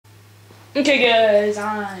Okay guys,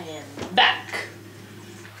 I am back.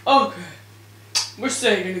 Okay, we're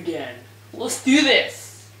saving again. Let's do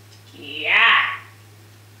this. Yeah.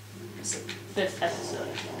 It's the 5th episode.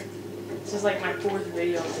 This is like my 4th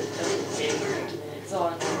video of the day. It's all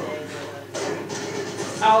in one day,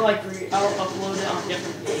 but I'll upload it on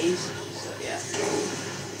different days. So yeah.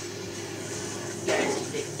 You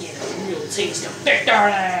guys need to get a real taste of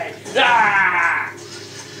victory. Ah!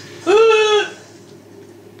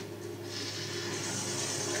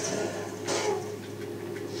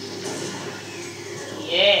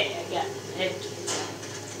 Yeah, I got it.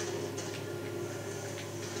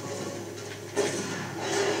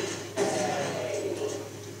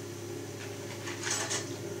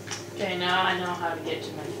 Okay, now I know how to get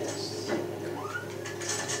to my fists.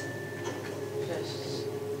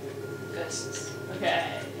 Fists.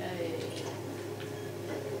 Okay.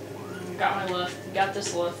 Got my lift. Got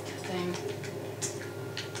this lift thing.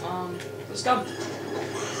 Let's go.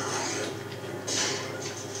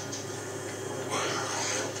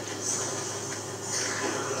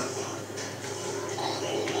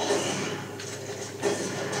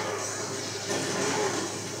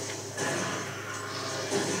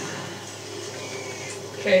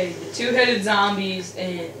 Okay, the 2-headed zombies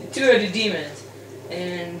and the 2-headed demons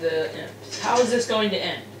and the imps. How is this going to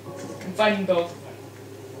end? I'm fighting both of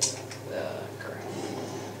them. Crap.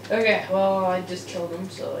 Okay, well, I just killed them,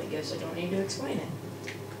 so I guess I don't need to explain it.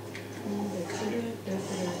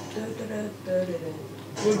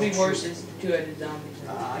 What would be worse is 2-headed zombies.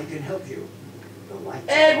 I can help you.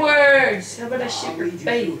 Edwards! How about I shoot your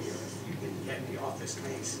face? You can get me off this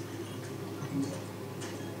place.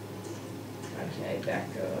 Okay, back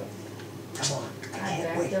up. Come on, I I can't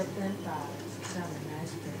backed wait. up them thoughts, because I'm a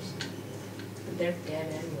nice person. But they're dead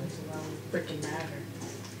anyway, so it don't freaking matter.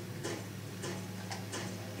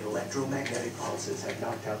 Electromagnetic pulses have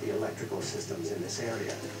knocked out the electrical systems in this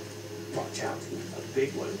area. Watch out, a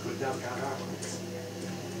big one could knock out our ones.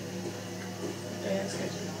 Yeah, that's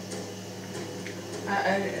good to know.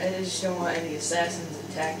 I just don't want any assassins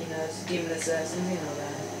attacking us, demon assassins, you know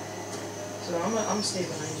that. So I'm gonna stay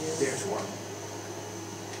behind you. There's one.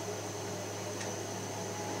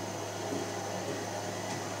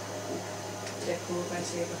 Is that cool if I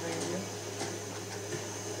stay behind you?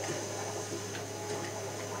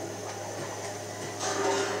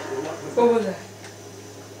 What was that?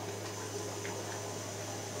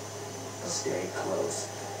 Stay close.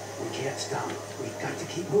 We can't stop. We've got to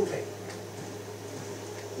keep moving.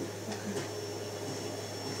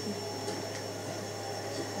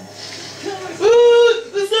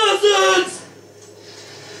 Assassins!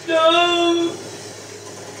 No!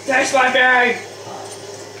 That's my bag!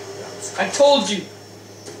 I told you!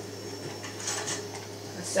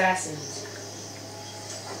 Assassins.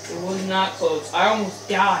 It was not close. I almost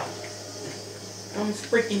died. I almost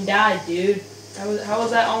freaking died, dude. How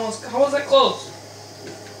was that close?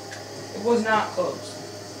 It was not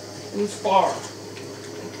close. It was far.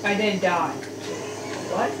 I didn't die.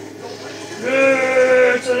 What?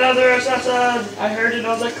 It's another assassin! I heard it, I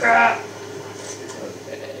was like, crap!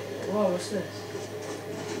 Okay. Whoa, what's this?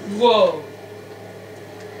 Whoa!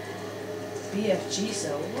 BFG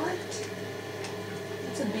cell, what?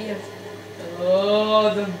 What's a BF?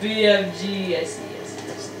 Oh, the BFG, I see.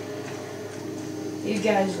 You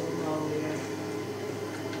guys will know,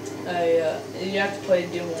 you have to play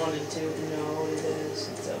Doom 1 and 2 to know what it is.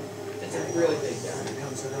 It's a really big gun. Here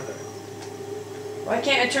comes another. Why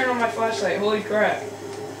can't I turn on my flashlight? Holy crap.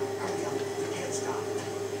 Hurry up. We can't stop.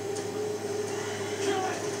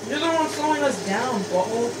 You're the one slowing us down,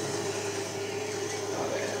 butthole.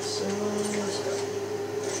 Okay, so let's go.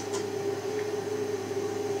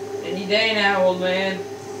 Any day now, old man.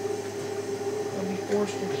 I'll be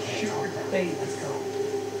forced to shoot your face. Let's go.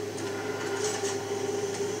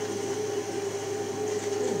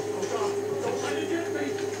 Don't let it get me.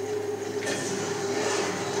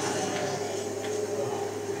 Oh,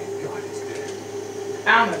 thank God it's dead.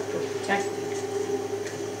 I'm a protector.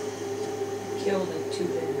 Killed a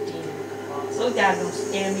 2-headed demon. Those guys don't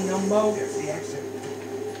scare me no more. There's the exit.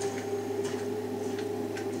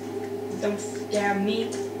 Don't scare me.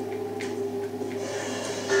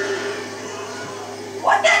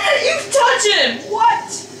 What? That didn't even touch him! What?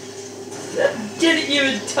 That didn't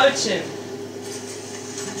even touch him.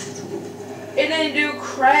 It didn't do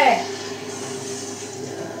crap.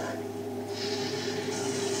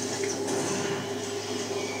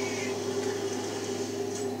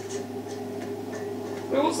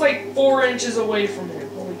 It was like 4 inches away from him.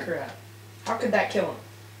 Holy crap. How could that kill him?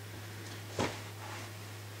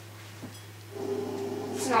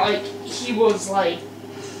 It's not like he was like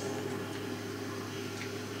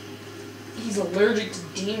he's allergic to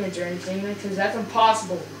demons or anything, because that's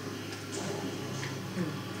impossible.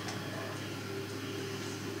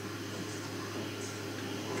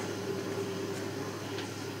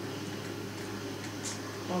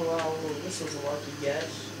 Oh wow, this was a lucky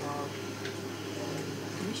guess.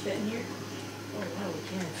 Can we fit in here? Oh wow, we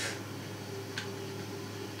can.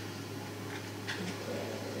 Okay,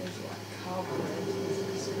 there's like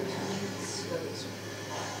cobwebs. Let's go this way.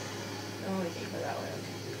 Oh, we can't go that way.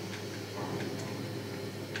 Okay.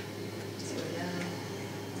 Let's go down.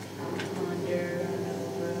 Under,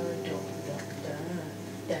 over,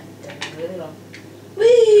 woo,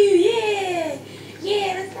 yeah!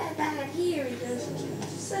 Yeah, let's not back here. He goes,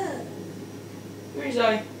 what's up? Where's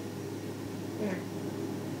Zoe? Here.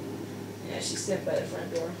 Yeah, she's sitting by the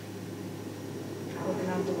front door. Looking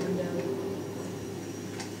out the window.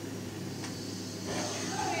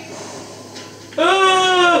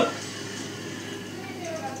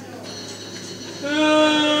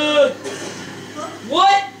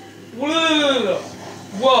 What?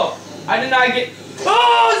 Whoa! I did not get.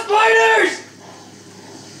 Oh, spiders!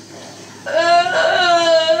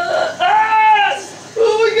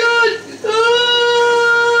 Oh my god!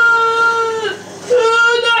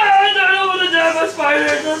 No, I don't want to die by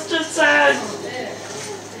spiders. That's just sad.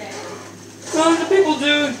 Those are people,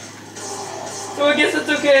 dude. So I guess it's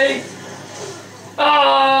okay.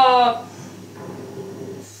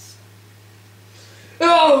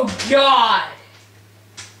 Oh god!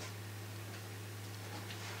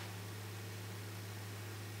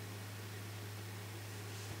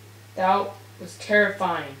 That was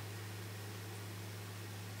terrifying.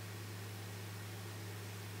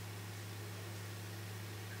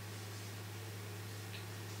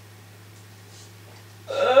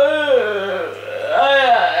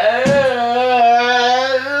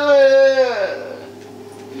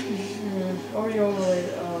 Already overlaid.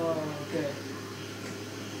 Oh, good.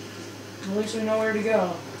 At least we know where to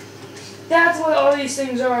go. That's what all these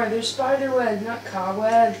things are. They're spider webs, not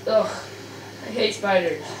cobwebs. Ugh. I hate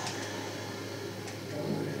spiders.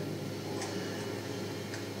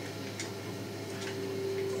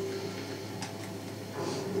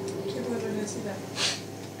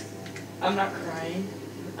 I'm not crying.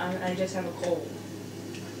 I just have a cold.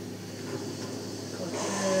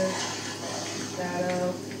 Collector,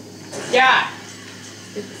 shadow. Yeah!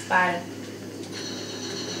 Stupid spider.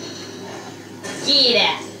 Get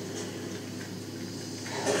it!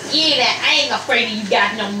 Get it! I ain't afraid of you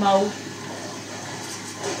guys no more.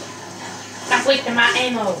 Stop wasting my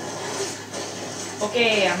ammo.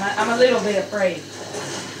 Okay, I'm a little bit afraid.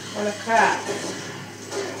 What a crap.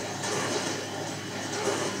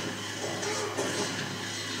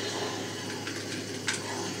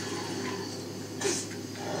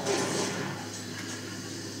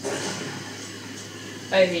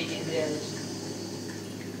 I hate these videos.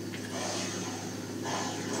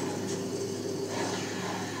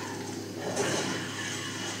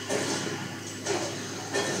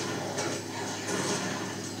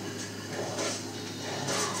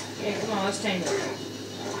 Yeah, come on, let's tangle.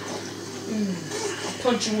 I'll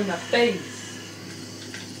punch you in the face.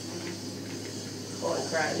 Holy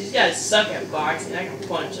crap, these guys suck at boxing. I can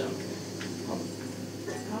punch them.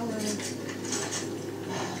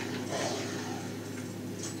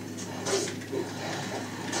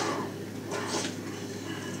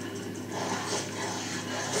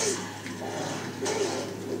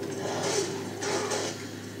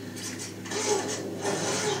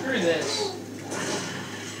 Screw this.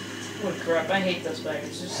 What crap, I hate those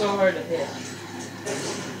spiders. They're so hard to hit.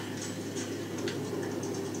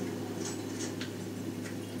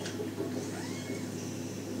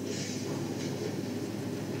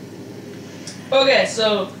 Okay,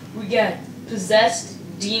 so we got possessed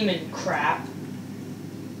demon crap.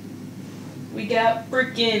 We got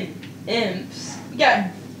freaking imps. We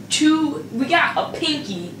got a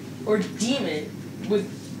pinky or demon with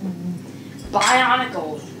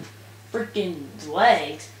bionicle freaking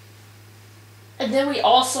legs. And then we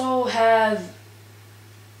also have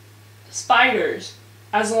spiders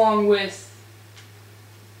as along with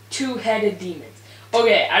two-headed demons.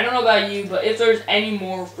 Okay, I don't know about you, but if there's any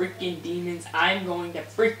more freaking demons, I'm going to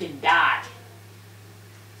freaking die.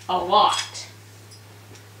 A lot.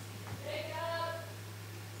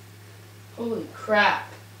 Holy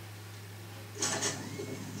crap.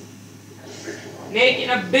 Making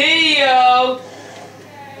a video!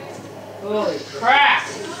 Holy crap.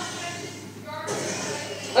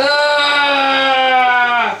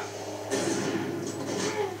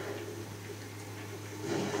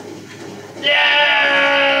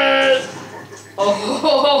 Yes!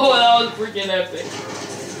 Oh, that was freaking epic.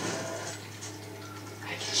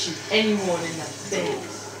 I can shoot anyone in the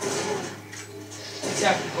face.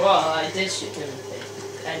 Except, well, I did shoot him in the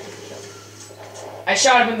face. I didn't kill him. I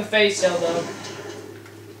shot him in the face, though.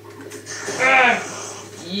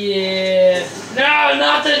 Yeah. No,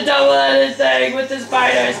 not the double-headed thing with the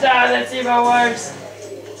spiders. No, that's even worse.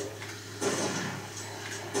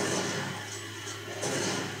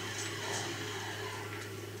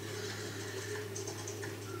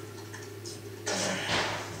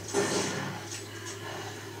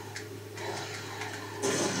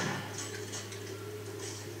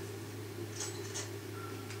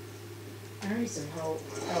 I need some help.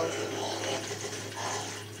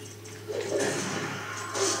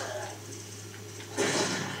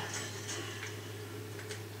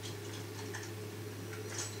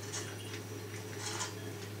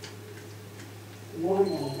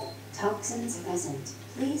 Warning. Toxins present.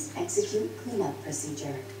 Please execute cleanup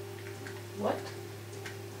procedure. What?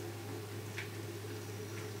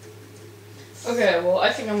 Okay, well,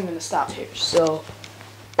 I think I'm gonna stop here. So.